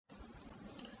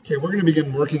Okay, we're going to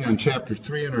begin working on Chapter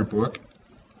 3 in our book.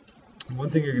 One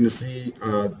thing you're going to see,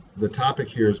 the topic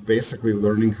here is basically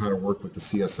learning how to work with the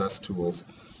CSS tools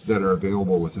that are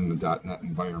available within the .NET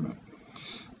environment.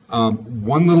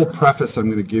 One little preface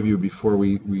I'm going to give you before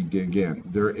we dig in.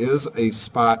 There is a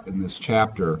spot in this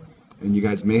chapter, and you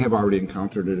guys may have already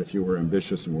encountered it if you were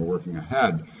ambitious and were working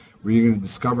ahead, where you're going to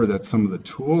discover that some of the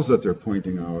tools that they're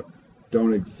pointing out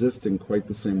don't exist in quite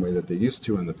the same way that they used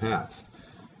to in the past.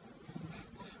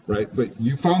 Right? But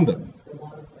you found them.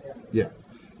 Yeah.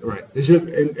 Right. It's just,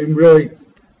 and really,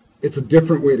 it's a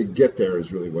different way to get there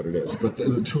is really what it is. But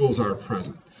the tools are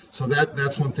present. So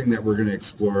that's one thing that we're going to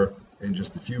explore in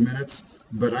just a few minutes.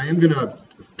 But I am going to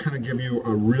kind of give you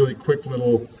a really quick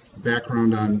little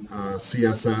background on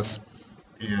CSS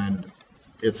and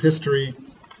its history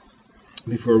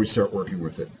before we start working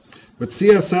with it. But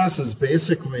CSS is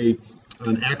basically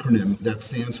an acronym that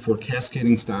stands for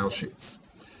Cascading Style Sheets.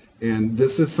 And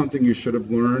this is something you should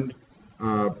have learned,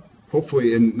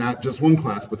 hopefully in not just one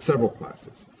class, but several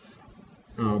classes.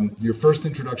 Your first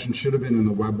introduction should have been in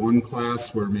the Web 1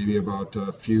 class, where maybe about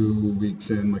a few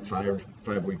weeks in, like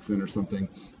five weeks in or something,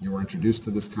 you were introduced to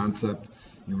this concept.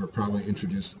 You were probably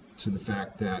introduced to the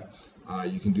fact that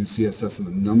you can do CSS in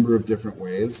a number of different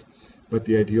ways, but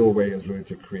the ideal way is really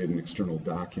to create an external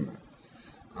document.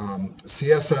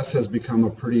 CSS has become a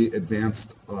pretty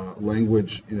advanced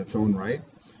language in its own right.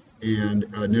 And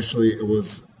initially it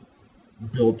was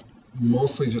built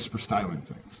mostly just for styling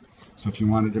things. So if you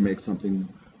wanted to make something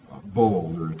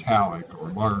bold or italic or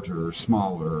larger or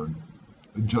smaller, or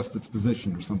adjust its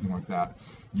position or something like that,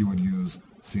 you would use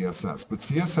CSS. But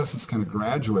CSS has kind of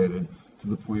graduated to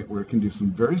the point where it can do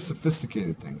some very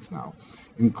sophisticated things now,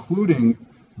 including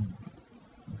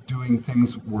doing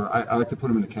things where I like to put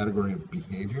them in the category of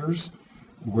behaviors,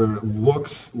 where it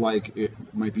looks like it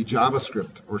might be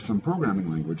JavaScript or some programming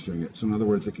language doing it. So in other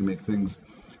words, it can make things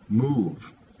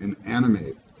move and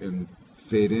animate and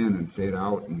fade in and fade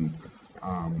out and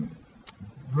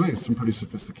really some pretty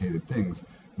sophisticated things.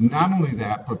 Not only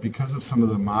that, but because of some of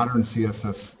the modern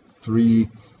CSS3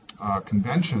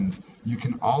 conventions, you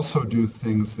can also do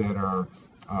things that are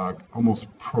almost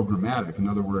programmatic. In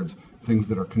other words, things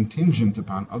that are contingent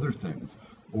upon other things,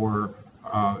 or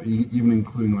even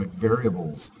including like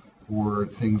variables, or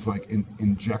things like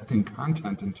injecting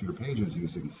content into your pages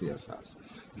using CSS.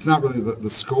 It's not really the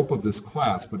scope of this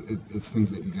class, but it's things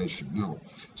that you guys should know.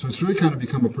 So it's really kind of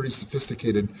become a pretty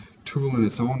sophisticated tool in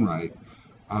its own right,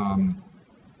 and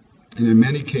in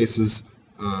many cases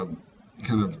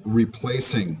kind of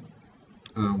replacing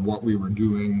what we were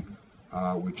doing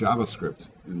with JavaScript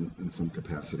in some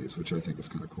capacities, which I think is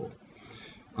kind of cool.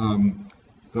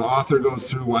 The author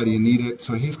goes through why do you need it.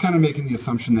 So he's kind of making the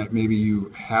assumption that maybe you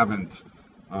haven't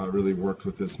really worked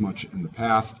with this much in the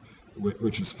past,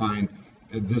 which is fine.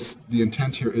 The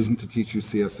intent here isn't to teach you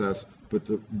CSS, but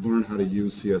to learn how to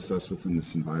use CSS within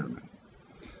this environment.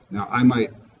 Now, I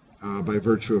might, by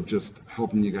virtue of just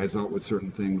helping you guys out with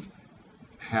certain things,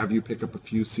 have you pick up a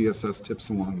few CSS tips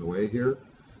along the way here,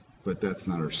 but that's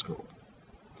not our scope.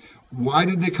 Why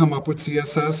did they come up with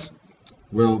CSS?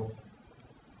 Well,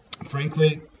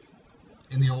 frankly,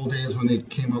 in the old days when they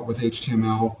came up with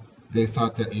HTML, they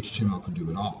thought that HTML could do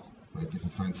it all, right? They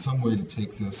could find some way to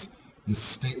take this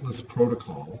stateless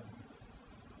protocol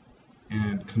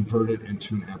and convert it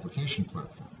into an application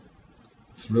platform.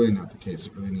 It's really not the case.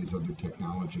 It really needs other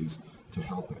technologies to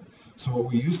help it. So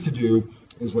what we used to do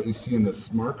is what you see in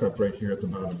this markup right here at the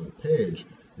bottom of the page.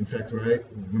 In fact,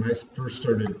 when I first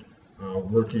started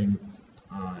working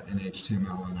in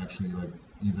HTML and actually like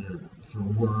either for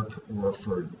work or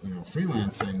for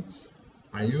freelancing,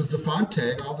 I used the font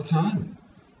tag all the time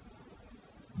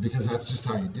because that's just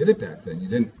how you did it back then. You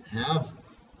didn't have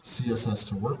CSS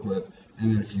to work with,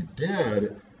 and then if you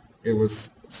did, it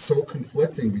was so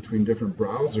conflicting between different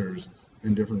browsers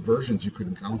and different versions you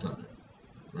couldn't count on it,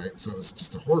 right? So it was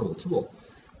just a horrible tool.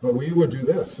 But we would do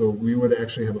this. So we would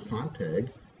actually have a font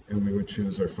tag, and we would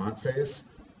choose our font face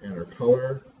and our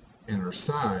color and our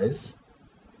size.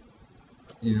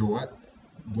 You know what?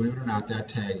 Believe it or not, that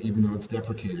tag, even though it's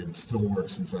deprecated, it still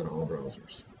works inside all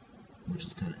browsers, which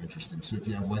is kind of interesting. So if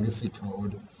you have legacy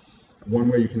code, one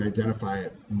way you can identify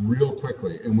it real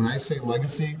quickly. And when I say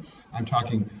legacy, I'm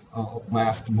talking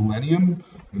last millennium.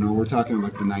 We're talking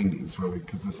like the 90s, really,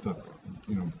 because this stuff,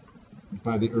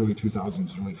 by the early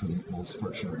 2000s, really for the most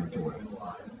part, should have went away.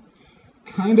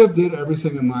 Kind of did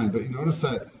everything in line, but you notice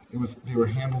that they were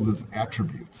handled as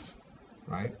attributes,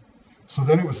 right? So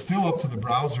then it was still up to the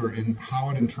browser in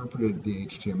how it interpreted the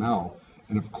HTML,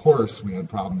 and of course we had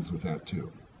problems with that too.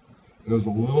 It was a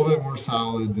little bit more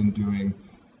solid than doing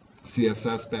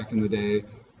CSS back in the day,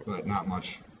 but not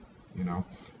much you know.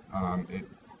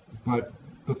 But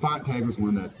the font tag was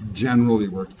one that generally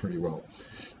worked pretty well.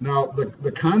 Now,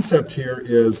 the concept here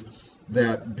is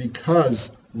that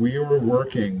because we were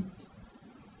working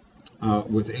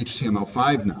with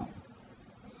HTML5 now,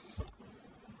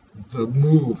 the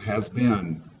move has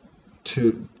been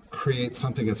to create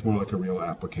something that's more like a real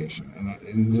application.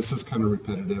 And this is kind of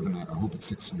repetitive, and I hope it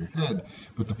sticks in your head,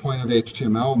 but the point of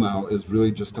HTML now is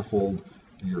really just to hold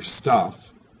your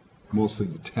stuff, mostly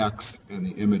the text and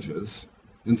the images,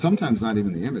 and sometimes not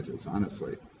even the images,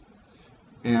 honestly,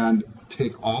 and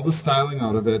take all the styling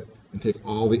out of it and take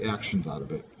all the actions out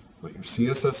of it. Let your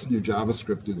CSS and your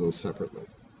JavaScript do those separately.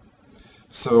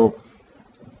 So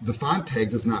the font tag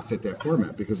does not fit that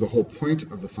format because the whole point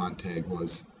of the font tag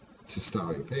was to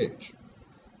style your page.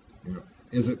 You know,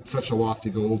 is it such a lofty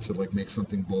goal to like make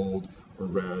something bold or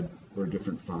red or a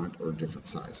different font or a different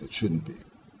size? It shouldn't be.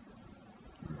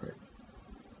 All right.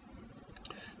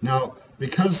 Now,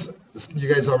 because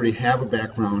you guys already have a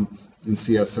background in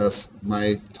CSS,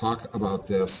 my talk about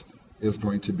this is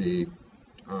going to be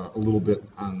a little bit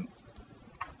on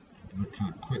the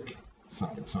kind of quick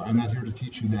side. So I'm not here to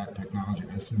teach you that technology.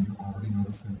 I assume you already know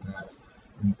the syntax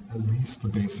and at least the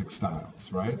basic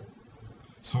styles, right?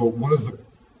 So what does the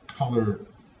color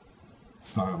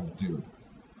style do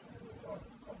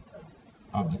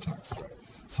of the text, right?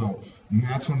 So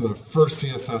that's one of the first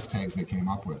CSS tags they came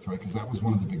up with, right? Because that was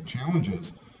one of the big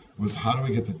challenges, was how do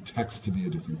we get the text to be a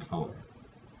different color?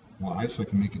 Why? So I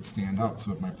can make it stand out.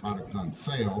 So if my product's on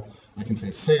sale, I can say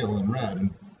sale in red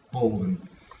and bold and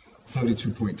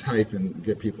 72-point type and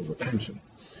get people's attention.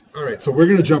 All right, so we're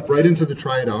going to jump right into the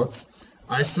try it outs.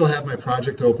 I still have my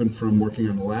project open from working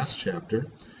on the last chapter.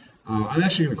 I'm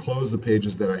actually going to close the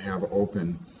pages that I have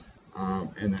open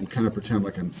and then kind of pretend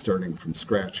like I'm starting from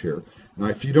scratch here. Now,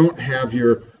 if you don't have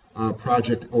your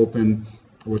project open,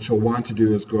 what you'll want to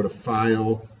do is go to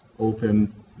File,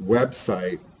 Open,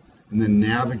 Website, and then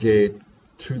navigate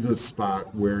to the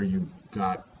spot where you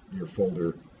got your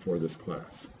folder for this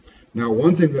class. Now,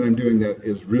 one thing that I'm doing that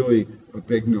is really a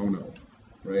big no-no,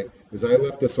 right, is I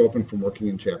left this open from working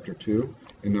in Chapter 2,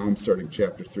 and now I'm starting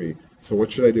Chapter 3. So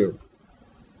what should I do?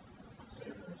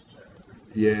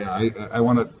 Yeah, I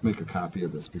want to make a copy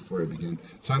of this before I begin.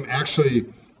 So I'm actually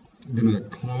going to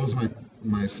close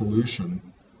my solution.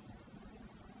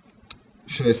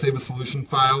 Should I save a solution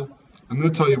file? I'm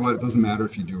going to tell you what, it doesn't matter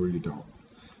if you do or you don't.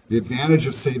 The advantage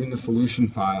of saving a solution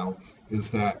file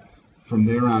is that from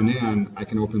there on in, I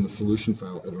can open the solution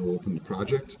file, it will open the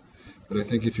project. But I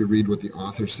think if you read what the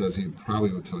author says, he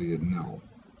probably will tell you no.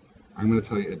 I'm going to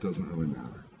tell you it doesn't really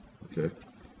matter, okay,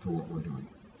 for what we're doing.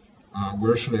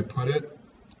 Where should I put it?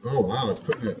 Oh, wow, it's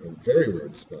putting it in a very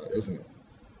weird spot, isn't it?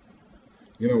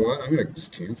 You know what? I'm going to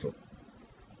just cancel.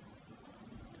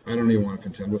 I don't even want to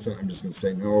contend with it. I'm just going to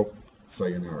say no,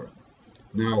 sayonara.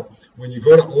 Now, when you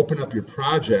go to open up your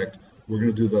project, we're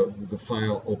going to do the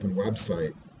file open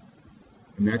website,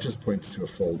 and that just points to a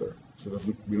folder. So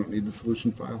we don't need the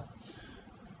solution file.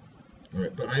 All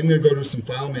right, but I'm going to go to some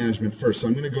file management first. So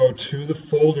I'm going to go to the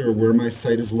folder where my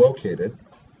site is located,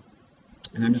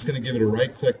 and I'm just going to give it a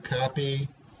right-click copy,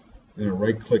 then a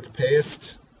right-click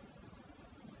paste.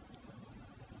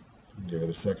 Give it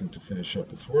a second to finish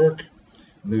up its work.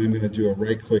 And then I'm going to do a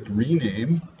right-click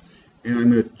rename, and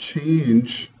I'm going to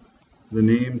change the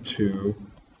name to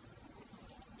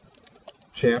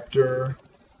Chapter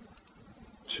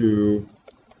 2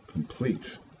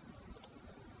 Complete.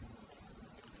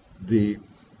 The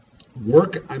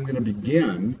work I'm going to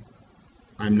begin,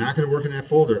 I'm not going to work in that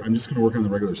folder. I'm just going to work on the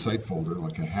regular site folder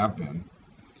like I have been.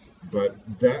 But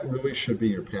that really should be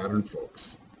your pattern,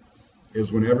 folks,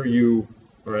 is whenever you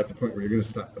are at the point where you're going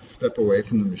to step away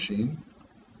from the machine,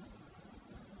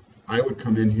 I would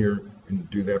come in here and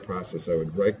do that process. I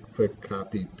would right-click,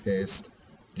 copy, paste,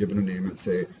 give it a name, and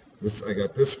say, I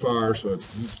got this far, so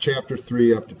this is Chapter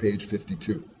 3 up to page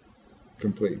 52,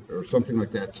 complete, or something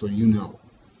like that, so you know.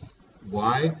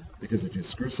 Why? Because if you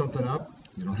screw something up,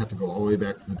 you don't have to go all the way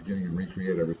back to the beginning and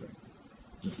recreate everything.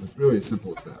 Just as really as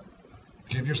simple as that.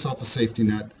 Give yourself a safety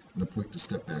net and a point to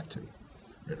step back to.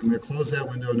 Right, I'm going to close that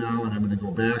window now, and I'm going to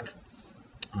go back,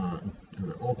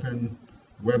 go to Open,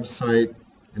 Website,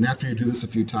 and after you do this a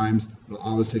few times, it'll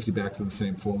always take you back to the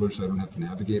same folder, so I don't have to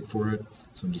navigate for it.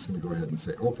 So I'm just going to go ahead and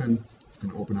say Open. It's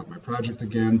going to open up my project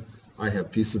again. I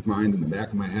have peace of mind in the back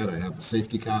of my head. I have a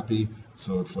safety copy,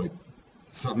 so if like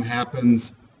something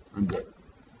happens, I'm good.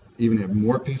 Even have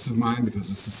more peace of mind because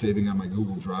this is saving on my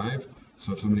Google Drive.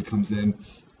 So if somebody comes in,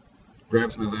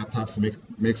 grabs my laptop and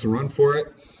makes a run for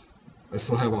it, I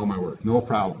still have all my work. No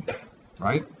problem,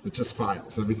 right? It's just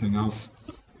files. Everything else,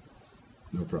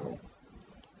 no problem.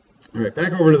 All right,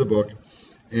 back over to the book,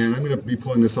 and I'm going to be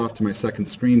pulling this off to my second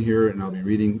screen here, and I'll be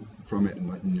reading from it and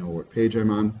letting you know what page I'm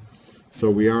on. So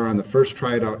we are on the first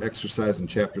try it out exercise in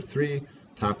chapter 3,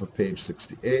 top of page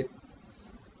 68.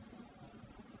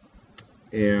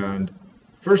 And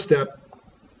first step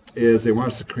is they want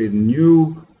us to create a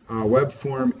new web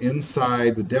form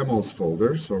inside the demos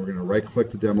folder. So we're going to right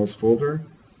click the demos folder, and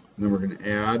then we're going to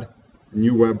add a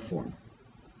new web form.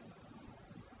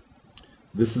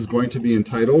 This is going to be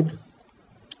entitled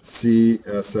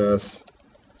CSS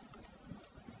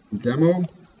Demo.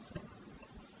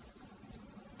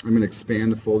 I'm going to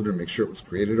expand the folder and make sure it was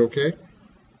created okay.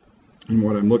 And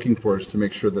what I'm looking for is to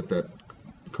make sure that that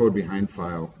code behind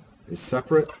file is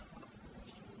separate.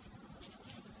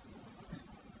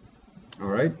 All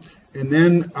right. And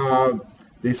then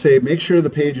they say make sure the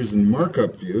page is in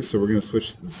markup view. So we're going to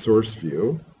switch to the source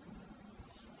view.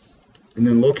 And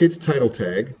then locate the title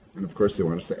tag. And of course they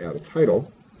want us to add a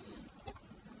title.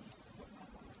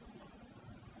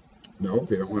 No,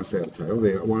 they don't want us to add a title.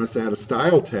 They want us to add a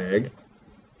style tag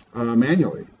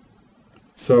manually.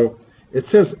 So it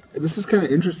says, this is kind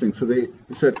of interesting. So they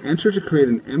said enter to create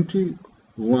an empty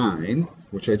line,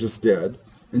 which I just did,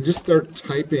 and just start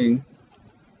typing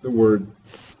the word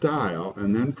style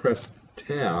and then press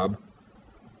tab.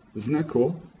 Isn't that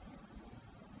cool?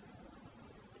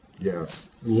 Yes,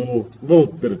 a little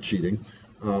bit of cheating.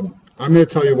 I'm going to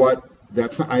tell you what,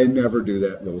 I never do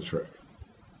that little trick.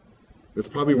 It's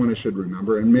probably one I should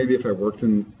remember, and maybe if I worked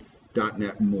in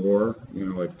 .NET more,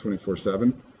 like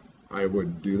 24/7, I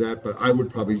would do that, but I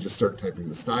would probably just start typing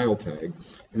the style tag.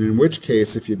 And in which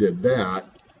case, if you did that,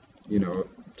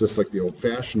 just like the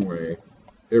old-fashioned way,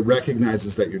 it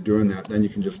recognizes that you're doing that. Then you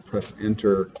can just press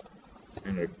enter,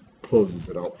 and it closes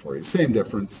it out for you. Same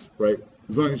difference, right?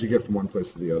 As long as you get from one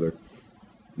place to the other,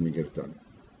 and you get it done.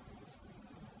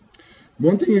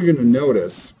 One thing you're going to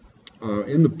notice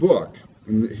in the book,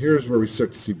 and here's where we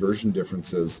start to see version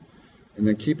differences, and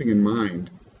then keeping in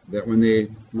mind that when they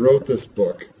wrote this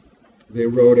book, they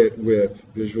wrote it with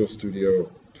Visual Studio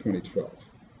 2012.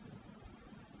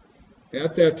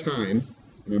 At that time,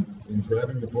 and I'm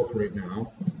grabbing the book right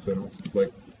now, so I don't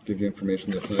give you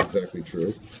information that's not exactly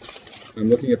true. I'm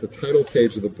looking at the title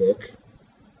page of the book,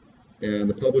 and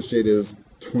the published date is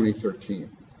 2013,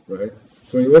 right?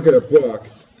 So when you look at a book,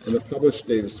 and the published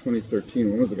date is 2013,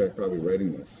 when was the guy probably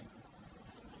writing this?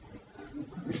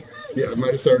 Yeah, it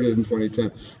might have started in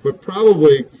 2010, but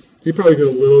he probably did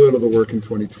a little bit of the work in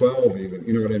 2012 even,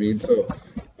 you know what I mean? So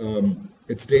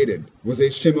it's dated. Was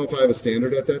HTML5 a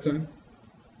standard at that time?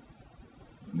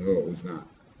 No, it was not.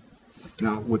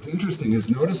 Now, what's interesting is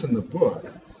notice in the book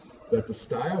that the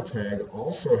style tag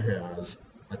also has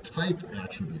a type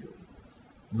attribute,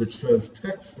 which says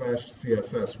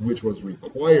text/CSS, which was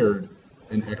required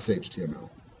in XHTML.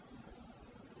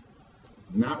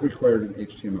 Not required in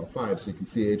HTML5, so you can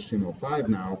see HTML5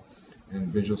 now and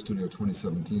Visual Studio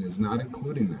 2017 is not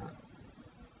including that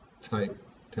type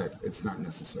text. It's not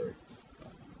necessary.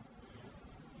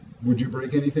 Would you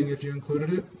break anything if you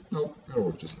included it? No, it'll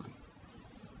work just fine.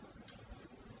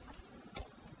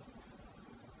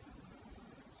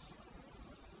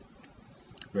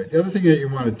 Right. The other thing that you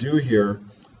want to do here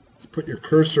is put your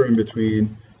cursor in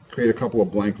between, create a couple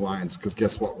of blank lines, because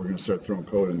guess what? We're going to start throwing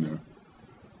code in there.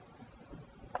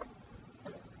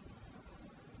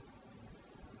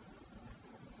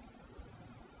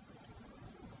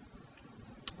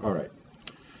 All right.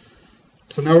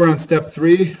 So now we're on step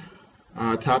 3,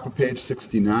 top of page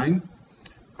 69.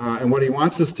 And what he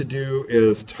wants us to do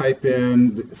is type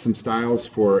in some styles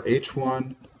for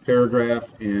H1,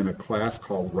 paragraph, and a class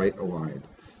called right-aligned.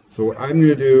 So what I'm going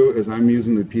to do is I'm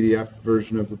using the PDF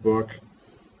version of the book,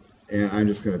 and I'm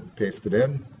just going to paste it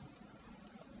in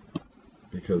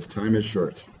because time is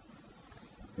short.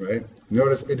 Right?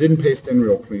 Notice it didn't paste in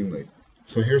real cleanly.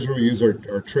 So here's where we use our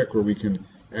trick where we can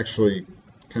actually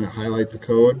kind of highlight the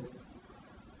code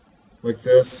like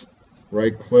this,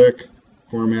 right-click,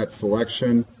 format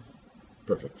selection.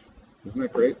 Perfect. Isn't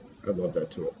that great? I love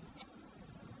that tool.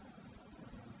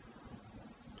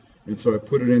 And so I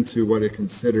put it into what it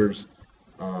considers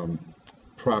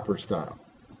proper style.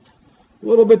 A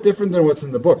little bit different than what's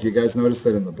in the book. You guys notice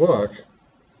that in the book,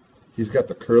 he's got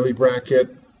the curly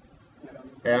bracket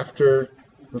after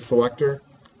the selector.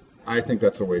 I think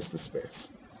that's a waste of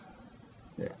space.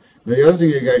 Yeah. Now, the other thing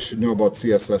you guys should know about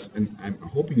CSS, and I'm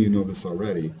hoping you know this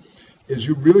already, is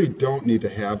you really don't need to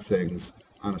have things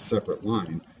on a separate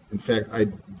line. In fact, I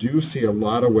do see a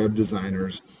lot of web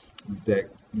designers that,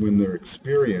 when they're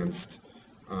experienced,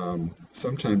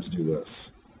 sometimes do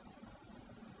this.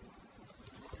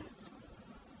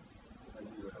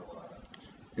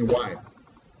 And why?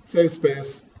 Save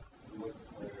space.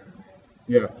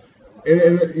 Yeah.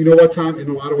 And you know what, Tom? In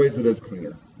a lot of ways, it is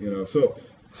cleaner. You know, so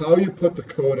how you put the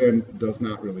code in does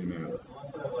not really matter.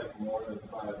 Unless I have like more than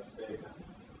 5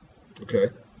 statements. Okay.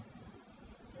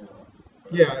 You know.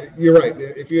 Yeah, you're right.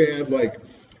 If you had like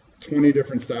 20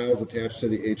 different styles attached to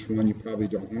the H1, you probably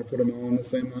don't want to put them all in the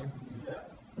same line. Yeah.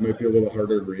 It might be a little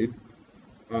harder to read.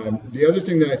 The other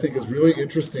thing that I think is really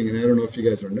interesting, and I don't know if you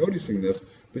guys are noticing this,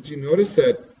 but you notice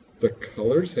that the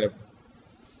colors have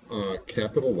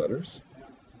capital letters.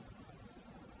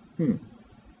 I'm,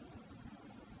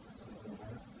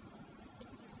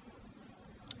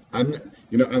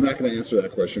 I'm not going to answer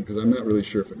that question because I'm not really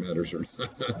sure if it matters or not.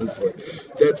 Honestly,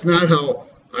 that's not how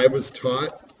I was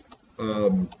taught.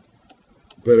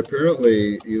 But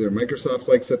apparently, either Microsoft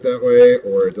likes it that way,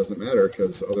 or it doesn't matter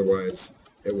because otherwise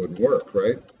it wouldn't work,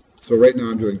 right? So right now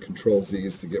I'm doing Control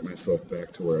Z's to get myself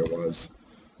back to where it was.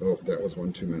 Oh, that was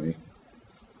one too many.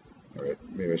 All right,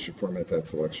 maybe I should format that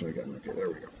selection again. Okay, there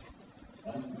we go.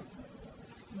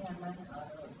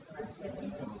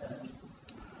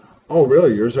 Oh,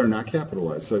 really? Yours are not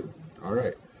capitalized. So, all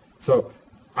right. So,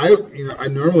 I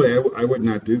normally I would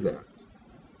not do that.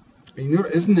 And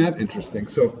isn't that interesting?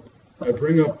 So, I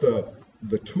bring up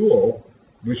the tool,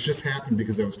 which just happened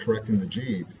because I was correcting the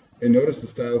G, and notice the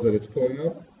styles that it's pulling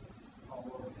up,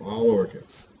 all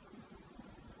lowercase.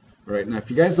 All right. Now, if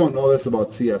you guys don't know this about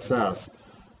CSS,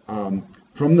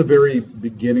 from the very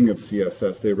beginning of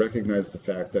CSS, they recognized the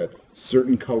fact that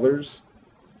certain colors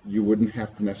you wouldn't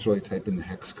have to necessarily type in the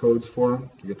hex codes for them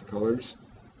to get the colors,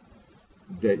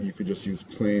 that you could just use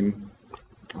plain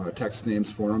text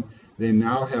names for them. They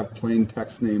now have plain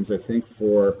text names, I think,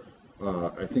 for,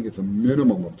 I think it's a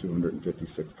minimum of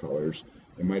 256 colors.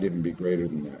 It might even be greater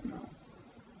than that now.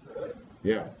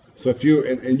 Yeah. So if you,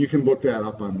 and you can look that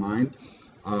up online.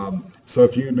 So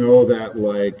if you know that,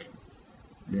 like,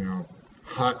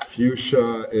 hot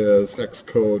fuchsia is hex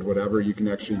code, whatever, you can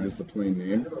actually use the plain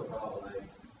name.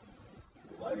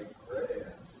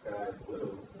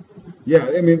 Yeah,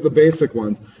 I mean, the basic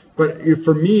ones. But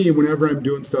for me, whenever I'm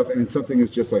doing stuff and something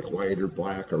is just like white or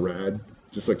black or red,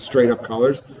 just like straight up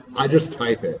colors, I just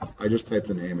type it. I just type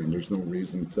the name in. There's no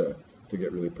reason to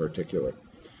get really particular.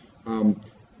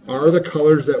 Are the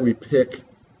colors that we pick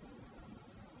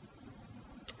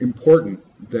important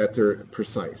that they're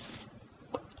precise?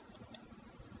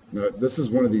 Now, this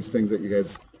is one of these things that you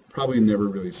guys probably never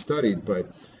really studied,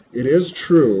 but it is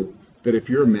true that if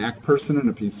you're a Mac person and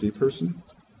a PC person,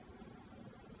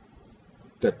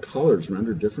 that colors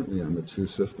render differently on the two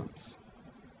systems.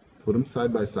 Put them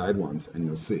side by side once and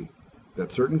you'll see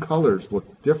that certain colors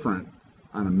look different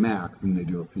on a Mac than they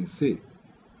do a PC.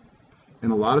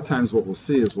 And a lot of times what we'll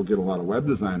see is we'll get a lot of web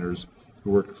designers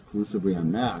who work exclusively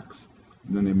on Macs,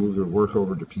 and then they move their work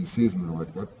over to PCs and they're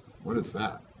like, what is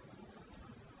that?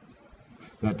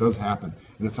 That does happen.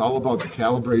 And it's all about the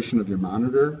calibration of your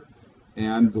monitor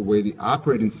and the way the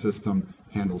operating system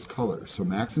handles colors. So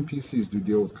Macs and PCs do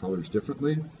deal with colors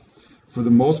differently. For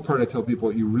the most part, I tell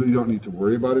people you really don't need to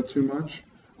worry about it too much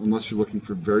unless you're looking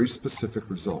for very specific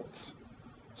results.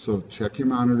 So check your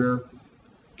monitor,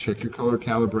 check your color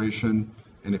calibration,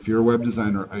 and if you're a web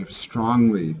designer, I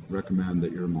strongly recommend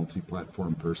that you're a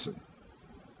multi-platform person.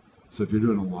 So if you're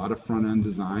doing a lot of front-end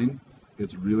design,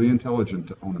 it's really intelligent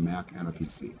to own a Mac and a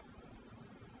PC.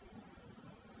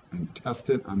 And test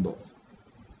it on both.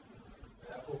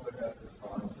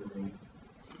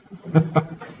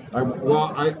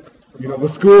 The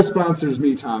school sponsors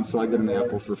me, Tom, so I get an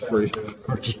Apple for free,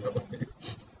 unfortunately.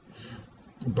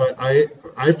 But I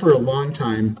for a long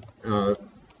time,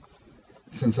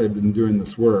 since I've been doing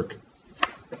this work,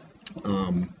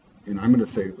 and I'm going to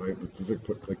say,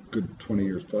 like good 20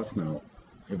 years plus now,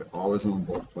 I've always owned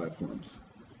both platforms.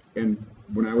 And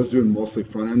when I was doing mostly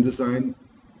front-end design,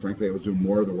 frankly, I was doing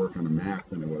more of the work on a Mac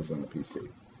than I was on a PC.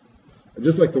 I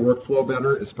just like the workflow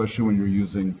better, especially when you're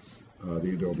using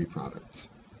the Adobe products.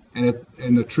 And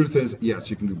the truth is, yes,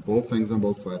 you can do both things on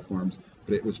both platforms,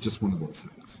 but it was just one of those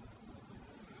things.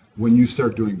 When you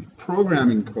start doing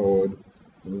programming code,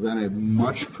 then I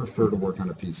much prefer to work on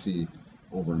a PC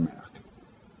over a Mac.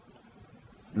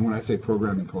 And when I say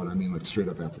programming code, I mean like straight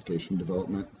up application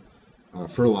development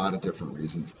for a lot of different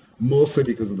reasons. Mostly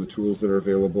because of the tools that are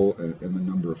available and the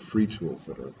number of free tools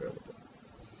that are available.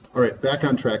 All right, back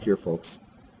on track here, folks.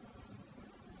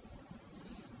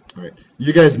 All right,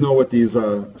 you guys know what these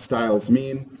styles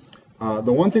mean.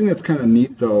 The one thing that's kind of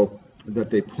neat, though, that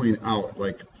they point out,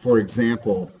 like, for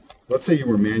example, let's say you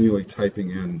were manually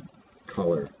typing in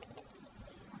color,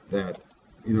 that,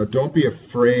 don't be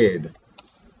afraid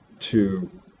to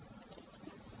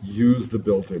use the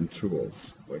built-in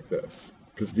tools like this.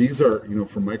 Because these are,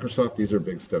 for Microsoft, these are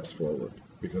big steps forward.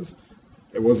 Because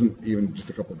It wasn't even just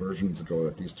a couple versions ago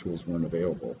that these tools weren't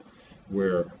available.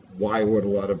 Where why would a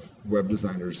lot of web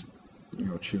designers,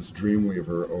 choose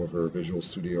Dreamweaver over Visual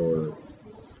Studio or,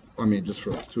 I mean, just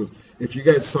for those tools. If you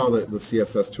guys saw the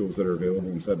CSS tools that are available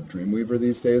inside of Dreamweaver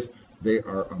these days, they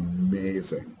are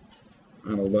amazing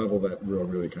on a level that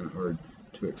really kind of hard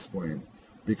to explain,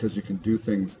 because you can do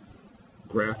things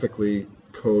graphically,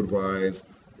 code-wise,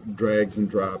 drags and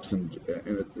drops, and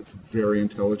it's very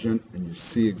intelligent, and you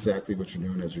see exactly what you're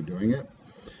doing as you're doing it.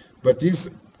 But these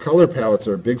color palettes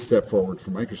are a big step forward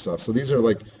for Microsoft. So these are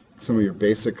like some of your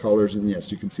basic colors, and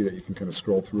yes, you can see that you can kind of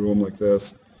scroll through them like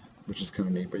this, which is kind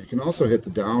of neat. But you can also hit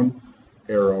the down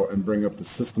arrow and bring up the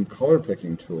system color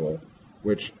picking tool,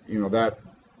 which,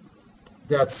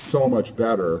 that's so much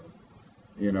better,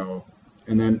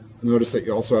 And then notice that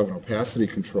you also have an opacity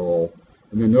control.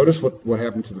 And then notice what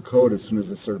happened to the code as soon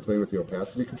as I started playing with the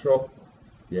opacity control.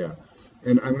 Yeah.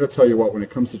 And I'm going to tell you what, when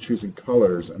it comes to choosing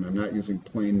colors, and I'm not using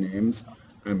plain names,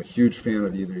 I'm a huge fan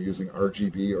of either using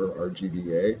RGB or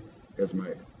RGBA as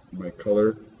my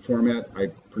color format. I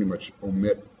pretty much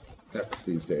omit hex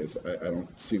these days. I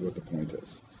don't see what the point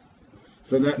is.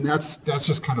 So that's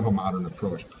just kind of a modern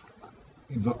approach.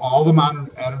 All the modern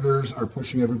editors are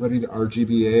pushing everybody to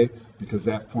RGBA because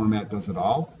that format does it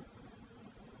all.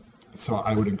 So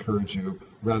I would encourage you,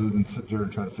 rather than sit there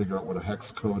and try to figure out what a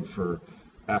hex code for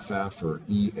FF or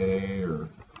EA or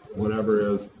whatever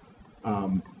is,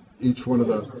 each one of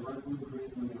the...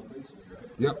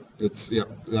 Yep,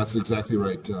 that's exactly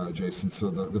right, Jason. So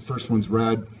the first one's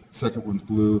red, second one's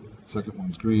blue, second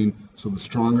one's green. So the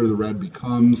stronger the red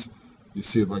becomes, you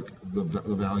see like the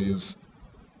values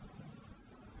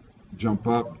jump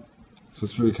up. So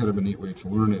it's really kind of a neat way to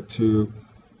learn it too,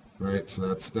 right? So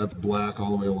that's black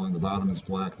all the way along the bottom is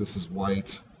black. This is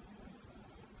white.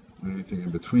 And anything in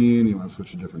between, you want to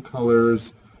switch to different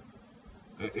colors.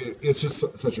 It's just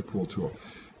such a cool tool.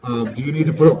 Do you need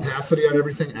to put opacity on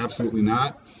everything? Absolutely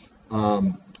not.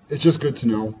 It's just good to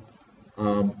know.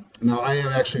 Now I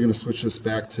am actually going to switch this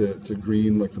back to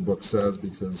green like the book says,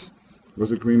 because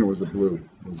was it green or was it blue?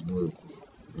 It was blue.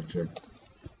 Okay.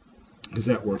 Because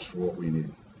that works for what we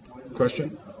need.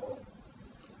 Question?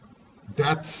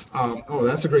 That's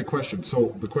a great question.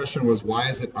 So the question was, why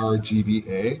is it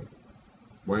RGBA?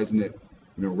 Why isn't it,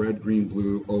 red, green,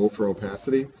 blue, O for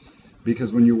opacity?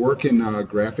 Because when you work in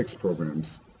graphics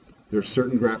programs, there are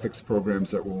certain graphics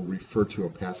programs that will refer to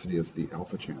opacity as the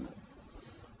alpha channel.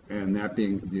 And that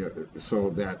being so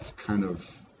that's kind of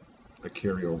a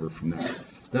carryover from that.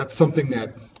 That's something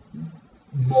that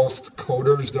most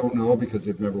coders don't know because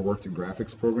they've never worked in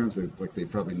graphics programs.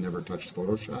 They've probably never touched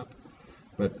Photoshop.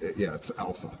 But yeah, it's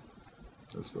alpha.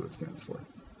 That's what it stands for.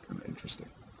 Kind of interesting.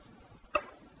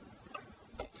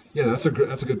 Yeah, that's a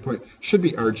good point. Should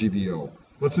be RGBO.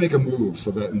 Let's make a move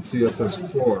so that in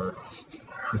CSS4,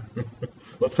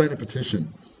 let's sign a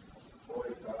petition.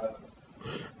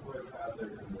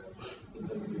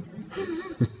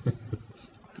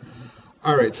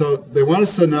 All right, so they want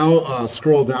us to now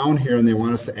scroll down here, and they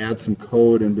want us to add some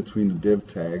code in between the div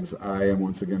tags. I am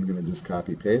once again going to just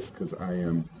copy paste because I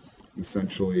am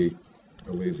essentially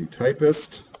a lazy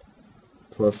typist.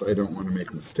 Plus, I don't want to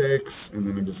make mistakes, and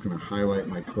then I'm just going to highlight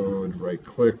my code,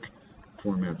 right-click,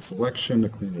 format selection to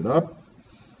clean it up.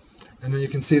 And then you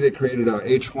can see they created a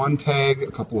H1 tag,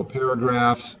 a couple of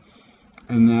paragraphs,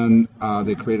 and then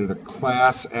they created a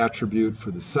class attribute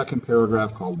for the second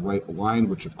paragraph called right aligned,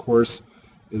 which of course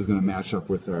is going to match up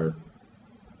with our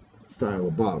style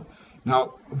above.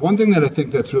 Now, one thing that I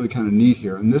think that's really kind of neat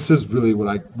here, and this is really what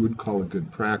I would call a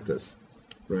good practice,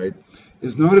 right,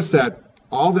 is notice that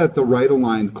all that the right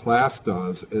aligned class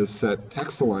does is set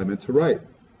text alignment to right.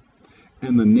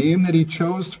 And the name that he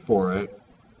chose for it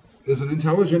is an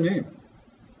intelligent name,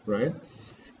 right?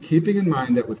 Keeping in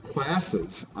mind that with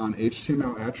classes on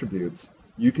HTML attributes,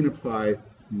 you can apply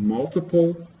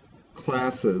multiple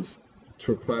classes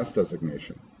to a class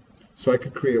designation. So I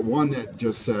could create one that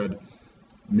just said,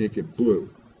 make it blue,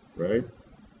 right?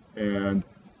 And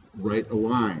right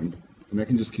aligned. And I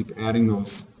can just keep adding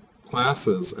those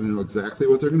classes, and I know exactly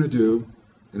what they're going to do.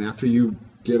 And after you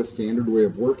get a standard way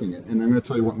of working it, and I'm going to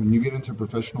tell you what, when you get into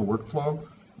professional workflow,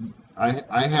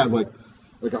 I had like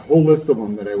a whole list of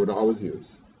them that I would always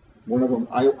use. One of them,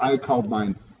 I called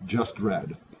mine just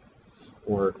red,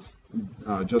 or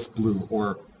just blue,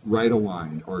 or right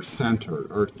aligned, or center,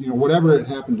 or whatever it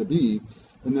happened to be.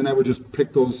 And then I would just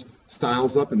pick those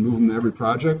styles up and move them to every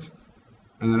project.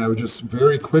 And then I would just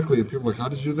very quickly, and people are like, how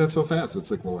did you do that so fast? It's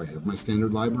like, well, I have my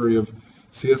standard library of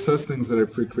CSS things that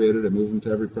I've pre-created. I move them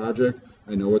to every project.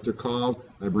 I know what they're called.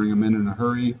 I bring them in a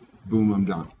hurry. Boom, I'm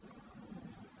done.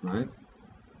 Right?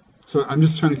 So I'm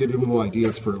just trying to give you little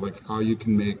ideas for like how you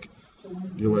can make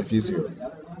your life easier.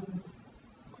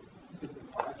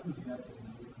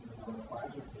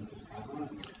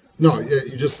 No,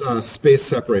 you just space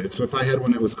separated. So if I had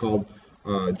one that was called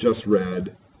just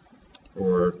red,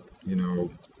 or you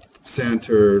know,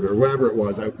 centered, or whatever it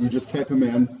was, you just type them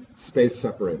in, space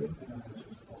separated,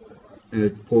 and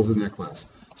it pulls in that class.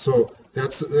 So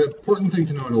that's the important thing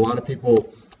to know. And a lot of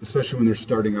people, especially when they're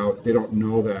starting out, they don't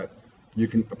know that you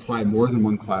can apply more than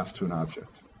one class to an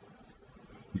object.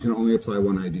 You can only apply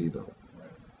one ID though.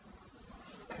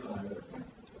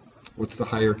 What's the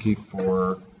hierarchy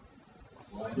for?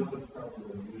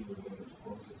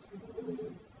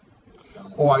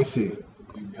 Oh, I see.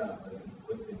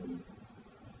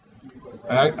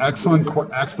 Excellent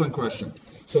question.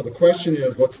 So the question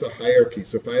is, what's the hierarchy?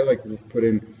 So if I like put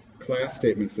in class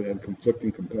statements that had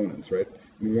conflicting components, right?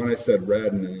 And one I said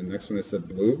red, and then the next one I said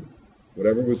blue.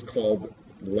 Whatever was called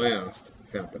last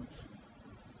happens.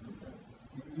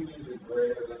 You can use a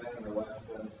greater than and a less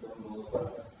than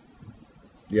symbol.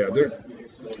 Yeah, there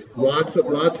lots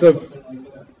of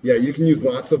yeah, you can use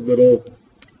lots of little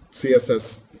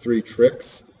CSS3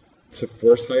 tricks to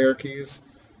force hierarchies,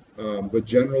 but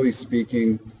generally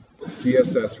speaking,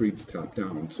 CSS reads top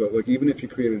down. So like even if you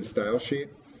created a style sheet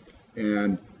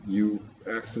and you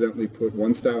accidentally put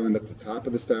one style in at the top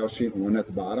of the style sheet and one at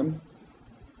the bottom,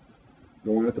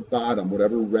 the one at the bottom,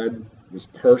 whatever red was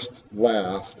parsed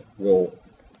last, will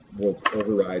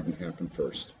override and happen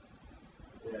first.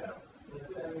 Yeah.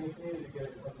 I mean, you need to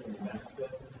get something nested,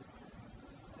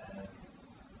 and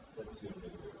that's usually a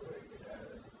good way to get at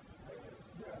it. I can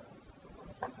grab a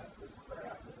bunch of nested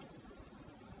crap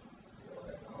and go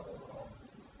like, oh, well,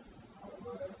 how do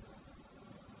I,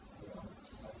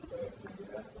 nest it to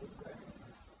get at this thing?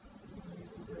 And then you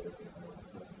can break it into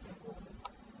something simple.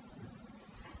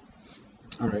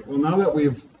 All right, well now that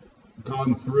we've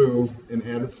gone through and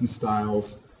added some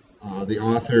styles, the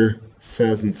author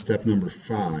says in step number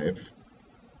 5,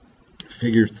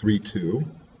 figure 3.2,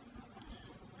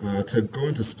 to go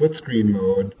into split screen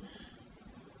mode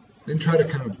and try to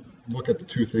kind of look at the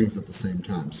two things at the same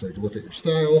time. So you can look at your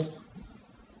styles,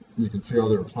 you can see how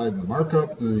they're applied in the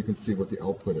markup, and then you can see what the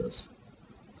output is.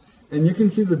 And you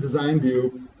can see the design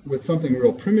view with something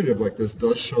real primitive like this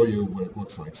does show you what it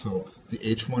looks like. So the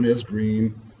H1 is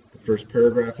green, the first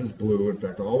paragraph is blue. In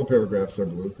fact, all the paragraphs are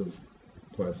blue because it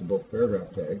applies to both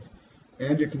paragraph tags.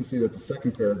 And you can see that the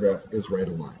second paragraph is right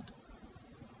aligned.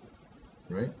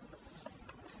 Right?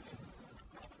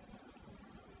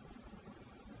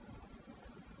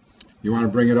 You want to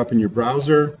bring it up in your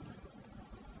browser,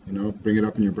 bring it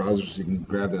up in your browser so you can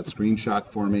grab that screenshot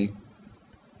for me.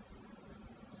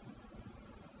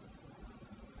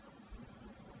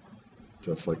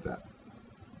 Just like that.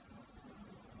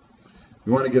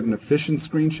 You want to get an efficient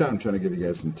screenshot. I'm trying to give you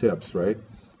guys some tips, right?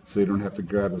 So you don't have to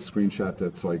grab a screenshot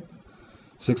that's like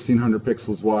 1600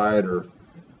 pixels wide or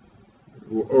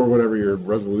whatever your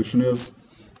resolution is.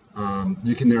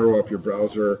 You can narrow up your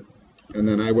browser, and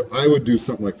then I would do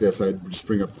something like this. I'd just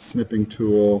bring up the snipping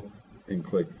tool and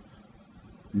click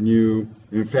new.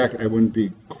 And in fact, I wouldn't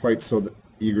be quite so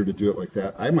eager to do it like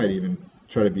that. I might even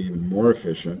try to be even more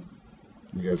efficient.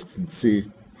 You guys can see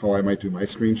how I might do my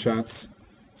screenshots.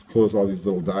 Let's close all these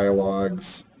little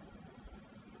dialogues,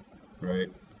 right?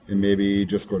 And maybe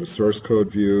just go to source code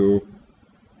view,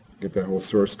 get that whole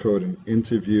source code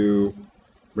into view,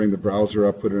 bring the browser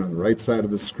up, put it on the right side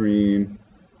of the screen.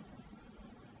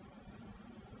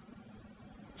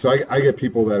 So I get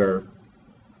people that are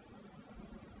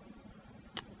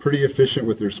pretty efficient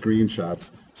with their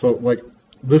screenshots. So like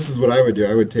this is what I would do.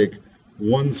 I would take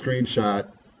one screenshot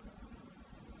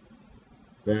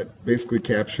that basically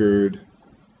captured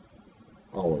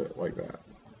all of it like that.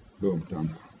 Boom, done.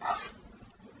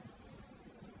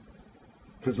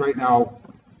 Because right now,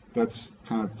 that's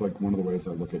kind of like one of the ways I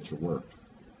look at your work,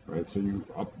 right? So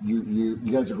you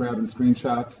guys are grabbing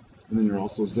screenshots, and then you're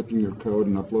also zipping your code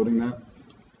and uploading that.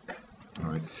 All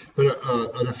right, but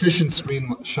an efficient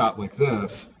screenshot like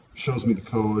this shows me the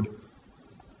code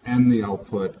and the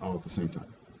output all at the same time.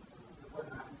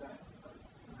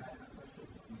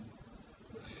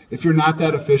 If you're not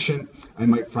that efficient, I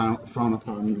might frown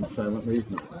upon you silently.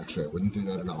 No, actually, I wouldn't do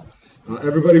that at all.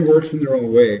 Everybody works in their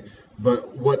own way,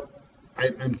 but what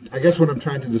I guess what I'm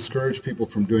trying to discourage people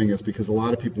from doing is because a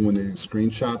lot of people, when they do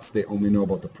screenshots, they only know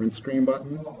about the print screen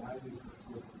button.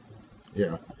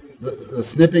 Yeah. The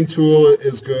snipping tool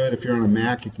is good. If you're on a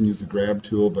Mac, you can use the grab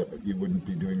tool, but you wouldn't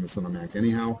be doing this on a Mac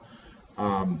anyhow.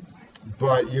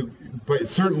 But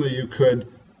certainly you could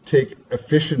take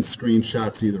efficient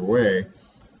screenshots either way.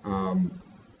 And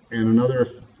another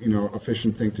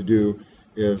efficient thing to do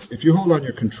is if you hold on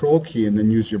your control key and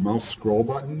then use your mouse scroll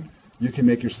button, you can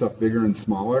make your stuff bigger and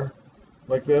smaller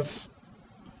like this.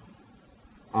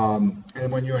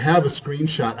 And when you have a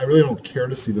screenshot, I really don't care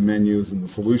to see the menus and the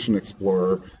Solution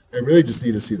Explorer. I really just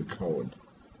need to see the code.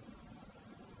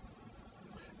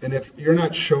 And if you're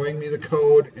not showing me the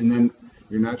code, and then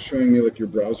you're not showing me like your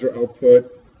browser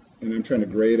output, and I'm trying to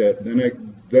grade it,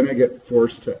 then I get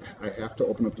forced to, I have to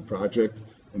open up the project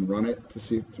and run it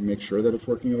to make sure that it's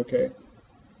working okay.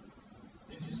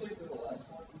 Did you say for the last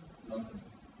one,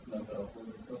 not to upload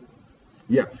the code?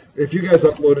 Yeah, if you guys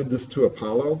uploaded this to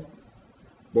Apollo,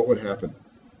 what would happen?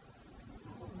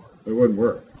 It wouldn't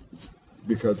work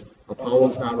because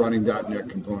Apollo's not running .NET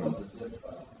component. The zip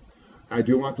file. I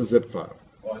do want the zip file.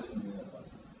 Oh, I didn't do that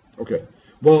last time. Okay.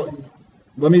 Well,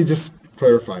 let me just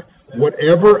clarify.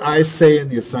 Whatever I say in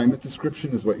the assignment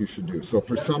description is what you should do. So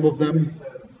for some of them, You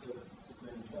said just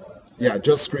screenshot. yeah,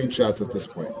 just screenshots at this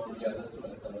point. Oh, yeah, that's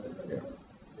what I thought. Yeah.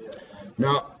 Yeah.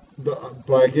 Now,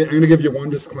 but again, I'm going to give you one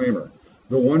disclaimer.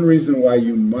 The one reason why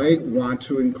you might want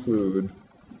to include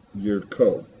your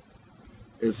code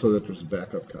is so that there's a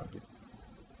backup copy.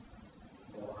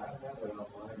 Well, I have it on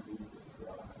my Google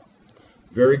Drive.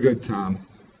 Very good, Tom.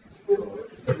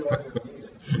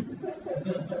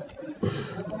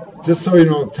 Just so you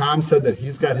know, Tom said that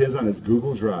he's got his on his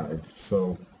Google Drive,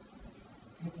 so.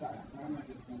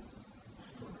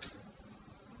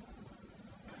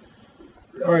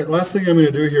 All right, last thing I'm going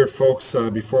to do here, folks,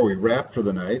 before we wrap for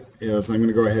the night, is I'm going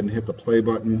to go ahead and hit the play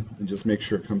button and just make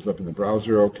sure it comes up in the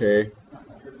browser okay.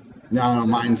 No,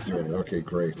 mine's doing it. Okay,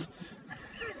 great.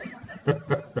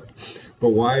 But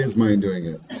why is mine doing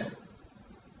it?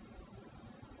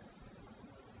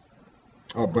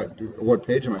 Oh, but what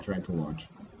page am I trying to launch?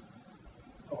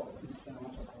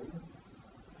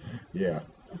 Yeah.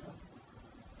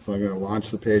 So I'm going to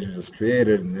launch the page I just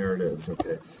created, and there it is.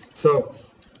 Okay. So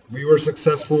we were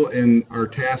successful in our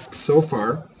tasks so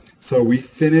far. So we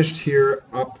finished here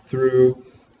up through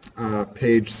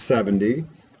page 70.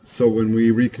 So when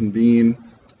we reconvene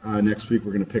next week,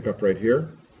 we're going to pick up right here.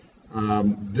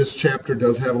 This chapter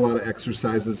does have a lot of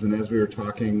exercises, and as we were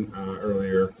talking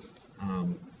earlier,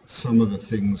 some of the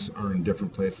things are in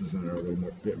different places and are a little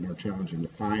bit more challenging to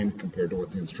find compared to what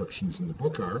the instructions in the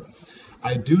book are.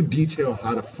 I do detail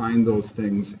how to find those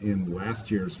things in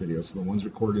last year's videos, so the ones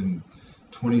recorded in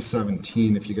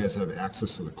 2017. If you guys have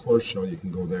access to the course shell, you can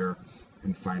go there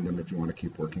and find them if you want to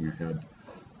keep working ahead.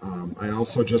 I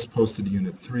also just posted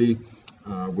Unit 3,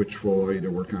 which will allow you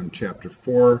to work on Chapter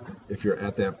 4. If you're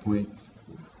at that point,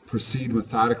 proceed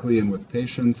methodically and with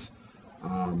patience,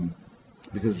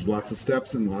 because there's lots of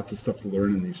steps and lots of stuff to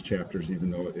learn in these chapters, even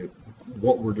though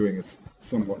what we're doing is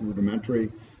somewhat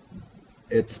rudimentary.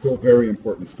 It's still very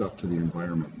important stuff to the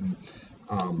environment.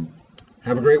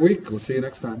 Have a great week. We'll see you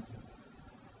next time.